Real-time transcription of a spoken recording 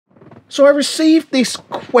So I received this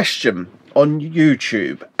question on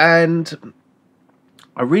YouTube, and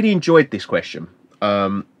I really enjoyed this question,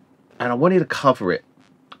 and I wanted to cover it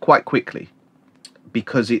quite quickly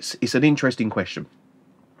because it's an interesting question.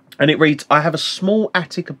 And it reads, I have a small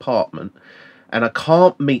attic apartment and I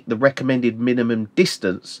can't meet the recommended minimum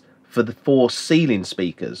distance for the 4 ceiling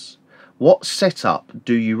speakers. What setup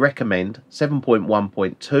do you recommend?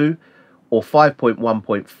 7.1.2 or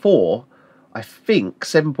 5.1.4? I think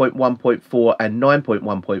 7.1.4 and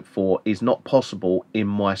 9.1.4 is not possible in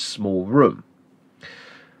my small room.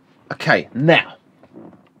 Okay, now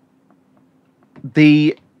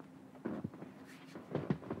the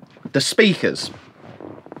speakers.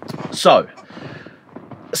 So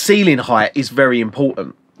ceiling height is very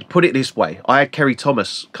important. Put it this way, I had Kerry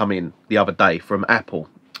Thomas come in the other day from Apple,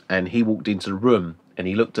 and he walked into the room and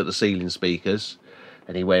he looked at the ceiling speakers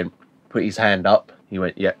and he went, put his hand up, he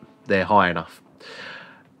went, yeah, they're high enough.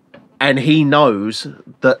 And he knows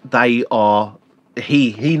that they are,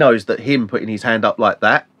 he knows that him putting his hand up like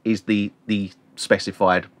that is the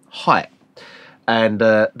specified height. And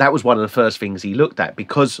that was one of the first things he looked at,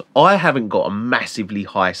 because I haven't got a massively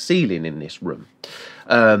high ceiling in this room.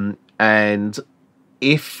 And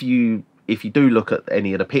if you do look at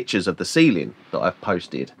any of the pictures of the ceiling that I've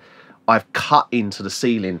posted, I've cut into the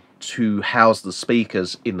ceiling to house the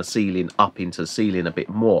speakers in the ceiling up into the ceiling a bit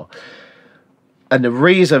more. And the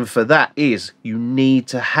reason for that is you need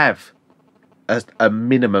to have a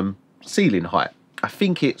minimum ceiling height. I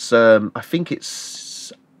think it's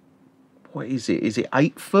what is it? Is it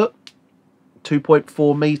 8 foot?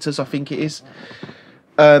 2.4 meters, I think it is.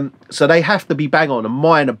 So they have to be bang on, and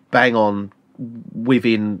mine are bang on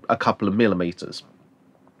within a couple of millimeters.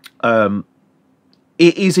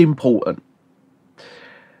 It is important.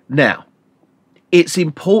 Now, it's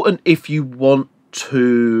important if you want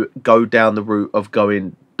to go down the route of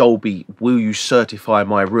going, Dolby, will you certify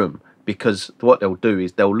my room? Because what they'll do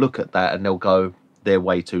is they'll look at that and they'll go, they're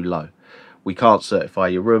way too low. We can't certify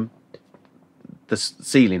your room. The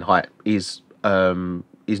ceiling height is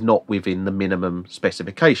not within the minimum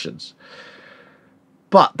specifications.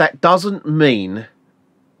 But that doesn't mean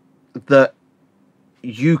that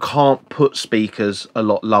you can't put speakers a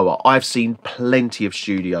lot lower. I've seen plenty of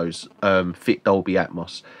studios fit Dolby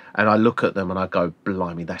Atmos, and I look at them and I go,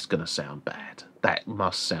 blimey, that's going to sound bad. That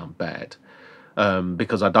must sound bad.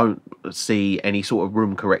 Because I don't see any sort of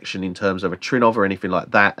room correction in terms of a Trinov or anything like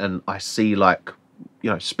that, and I see, like, you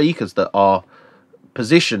know, speakers that are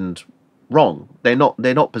positioned wrong. They're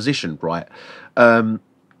not positioned right.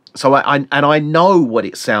 So I know what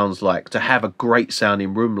it sounds like to have a great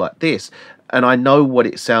sounding room like this, and I know what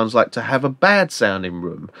it sounds like to have a bad sounding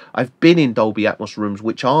room. I've been in Dolby Atmos rooms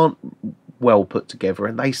which aren't well put together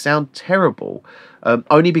and they sound terrible,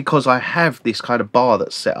 only because I have this kind of bar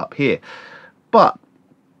that's set up here. But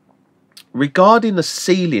regarding the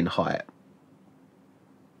ceiling height,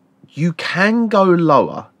 you can go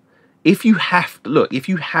lower. If you have to, look, if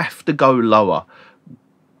you have to go lower,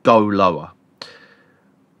 go lower.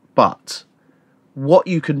 But what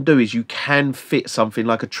you can do is you can fit something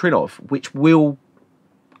like a Trinov, which will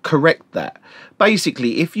correct that.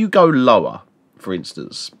 Basically, if you go lower, for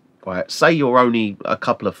instance, right, say you're only a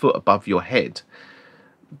couple of foot above your head,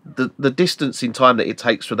 the distance in time that it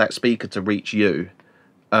takes for that speaker to reach you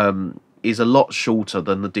is a lot shorter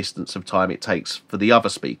than the distance of time it takes for the other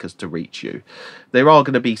speakers to reach you. There are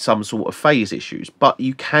going to be some sort of phase issues, but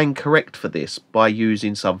you can correct for this by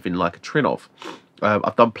using something like a Trinov.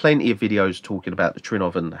 I've done plenty of videos talking about the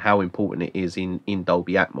Trinov and how important it is in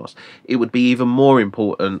Dolby Atmos. It would be even more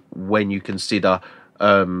important when you consider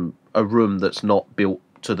a room that's not built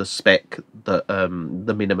to the spec, that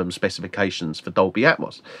the minimum specifications for Dolby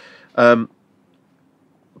Atmos.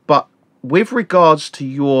 But with regards to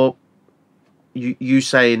you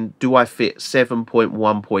saying, do I fit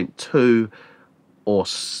 7.1.2 or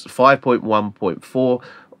 5.1.4?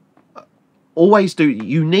 Always do.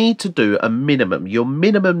 You need to do a minimum. Your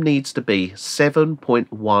minimum needs to be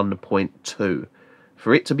 7.1.2.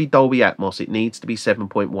 For it to be Dolby Atmos, it needs to be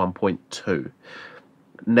 7.1.2.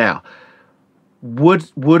 Now,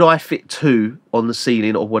 would I fit 2 on the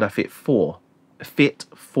ceiling, or would I fit 4? Fit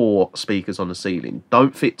 4 speakers on the ceiling.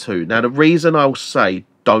 Don't fit 2. Now, the reason I'll say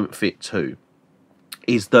don't fit 2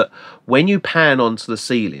 is that when you pan onto the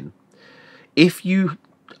ceiling, if you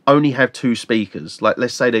only have 2 speakers, like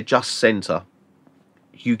let's say they're just center,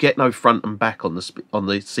 you get no front and back on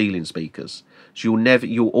the ceiling speakers. So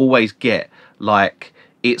you'll always get, like,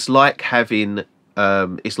 it's like having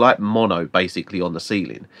it's like mono basically on the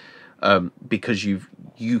ceiling, because you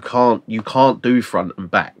can't do front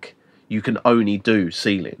and back. You can only do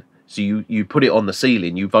ceiling. So you put it on the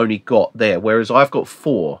ceiling, you've only got there. Whereas I've got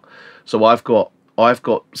 4, so I've got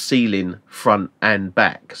ceiling front and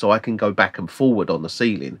back, so I can go back and forward on the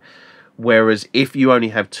ceiling. Whereas if you only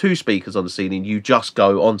have 2 speakers on the ceiling, you just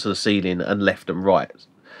go onto the ceiling and left and right.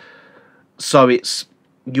 So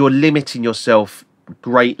you're limiting yourself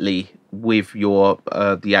greatly with your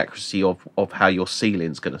the accuracy of how your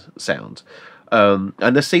ceiling's going to sound.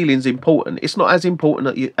 And the ceiling's important. It's not as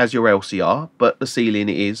important as your LCR, but the ceiling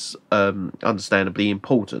is understandably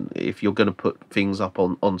important if you're going to put things up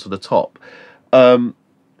onto the top.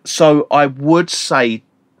 So I would say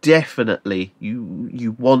definitely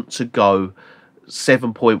you want to go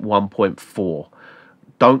 7.1.4.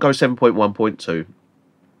 Don't go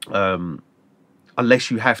 7.1.2.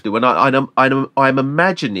 Unless you have to. And I'm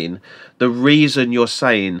imagining the reason you're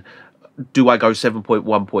saying, do I go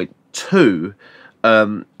 7.1.2,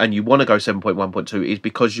 and you want to go 7.1.2 is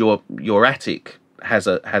because your attic has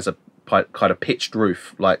a kind of pitched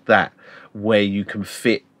roof like that, where you can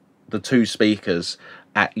fit the 2 speakers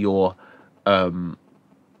at your at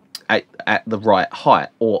the right height,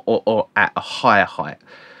 or at a higher height.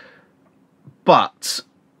 But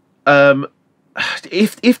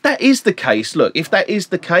if that is the case, look, if that is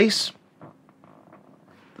the case,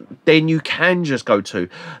 then you can just go 2.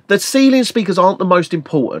 The ceiling speakers aren't the most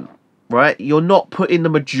important, right? You're not putting the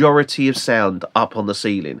majority of sound up on the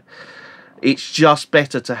ceiling. It's just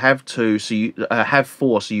better to have 2, so you have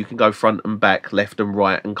 4, so you can go front and back, left and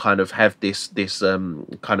right, and kind of have this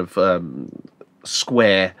kind of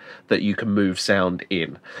square that you can move sound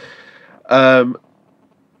in.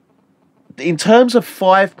 In terms of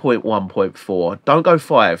 5.1.4, don't go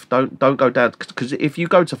 5. Don't go down, because if you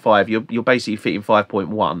go to 5, you're basically fitting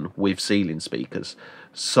 5.1 with ceiling speakers.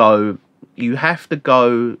 So you have to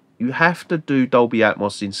do Dolby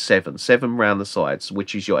Atmos in 7 round the sides,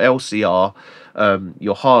 which is your LCR,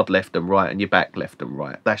 your hard left and right, and your back left and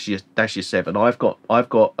right. That's your 7. I've got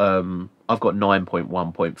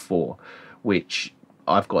 9.1.4, which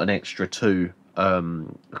I've got an extra 2.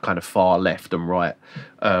 Kind of far left and right,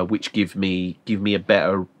 which give me a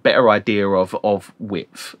better idea of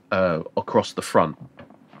width across the front.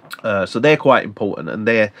 So they're quite important, and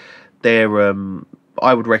they're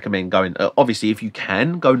I would recommend going. Obviously, if you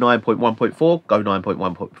can go 9.1.4, go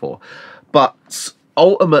 9.1.4. But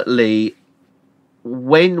ultimately,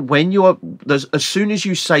 when you're as soon as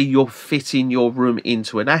you say you're fitting your room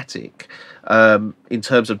into an attic, in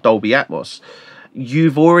terms of Dolby Atmos,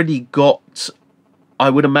 you've already got, I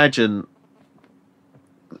would imagine,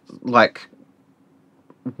 like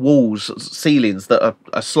walls, ceilings that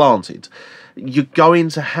are slanted. You're going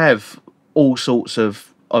to have all sorts of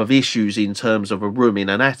issues in terms of a room in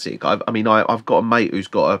an attic. I've got a mate who's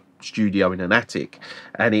got a studio in an attic,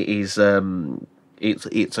 and it is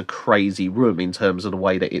it's a crazy room in terms of the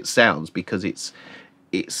way that it sounds, because it's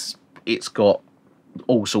got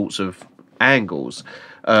all sorts of angles.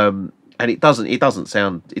 And it doesn't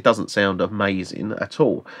sound amazing at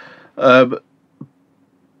all. But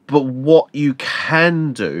what you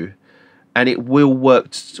can do, and it will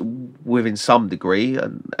work within some degree,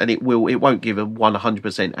 and it won't give a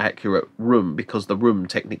 100% accurate room, because the room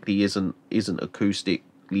technically isn't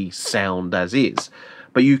acoustically sound as is.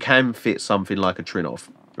 But you can fit something like a Trinov,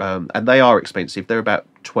 and they are expensive. They're about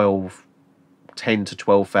 £10,000 to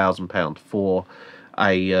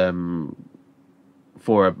 £12,000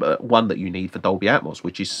 for a one that you need for Dolby Atmos,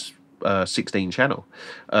 which is 16 channel.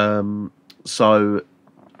 So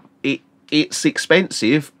it's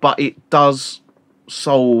expensive, but it does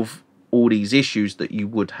solve all these issues that you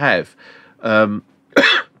would have.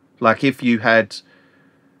 Like if you had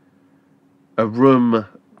a room,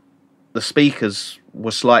 the speakers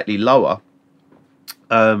were slightly lower.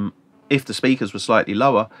 If the speakers were slightly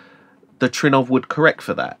lower, the Trinov would correct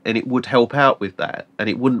for that, and it would help out with that, and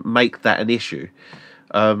it wouldn't make that an issue.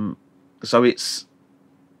 So it's,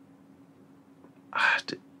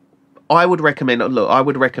 I would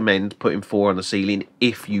recommend putting 4 on the ceiling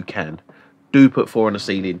if you can. Do put 4 on the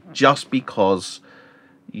ceiling, just because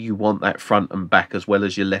you want that front and back as well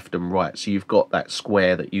as your left and right, so you've got that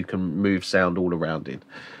square that you can move sound all around in.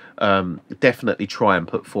 Definitely try and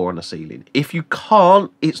put 4 on the ceiling. If you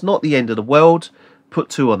can't, it's not the end of the world. Put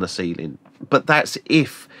 2 on the ceiling, but that's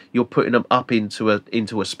if you're putting them up into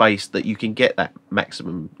a space that you can get that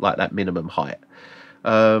maximum, like that minimum height.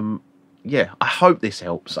 Yeah, I hope this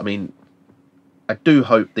helps. I mean, I do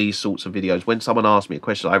hope these sorts of videos, when someone asks me a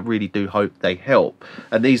question, I really do hope they help.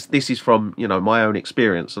 And this is from, you know, my own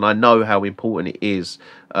experience, and I know how important it is.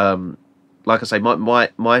 Like I say,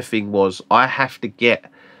 my thing was, I have to get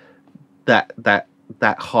that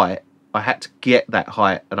height. I had to get that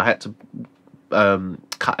height, and I had to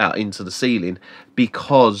cut out into the ceiling,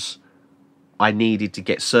 because I needed to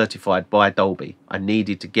get certified by Dolby. I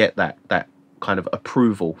needed to get that kind of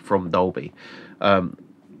approval from Dolby.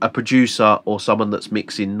 A producer or someone that's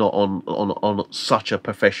mixing not on such a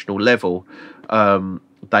professional level,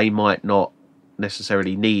 they might not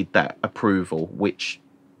necessarily need that approval, which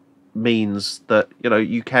means that, you know,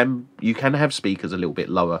 you can have speakers a little bit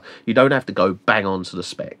lower. You don't have to go bang on to the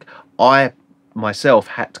spec. I myself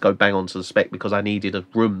had to go bang on to the spec because I needed a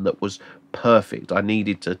room that was perfect. I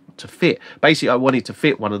needed to fit. Basically, I wanted to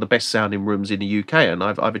fit one of the best sounding rooms in the UK, and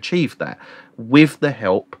I've achieved that with the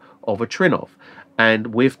help of a Trinnov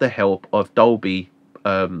and with the help of Dolby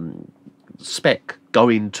spec,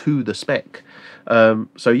 going to the spec.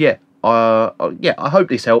 So yeah, I hope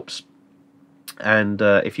this helps. And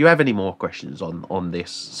if you have any more questions on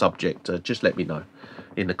this subject, just let me know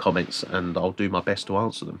in the comments, and I'll do my best to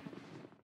answer them.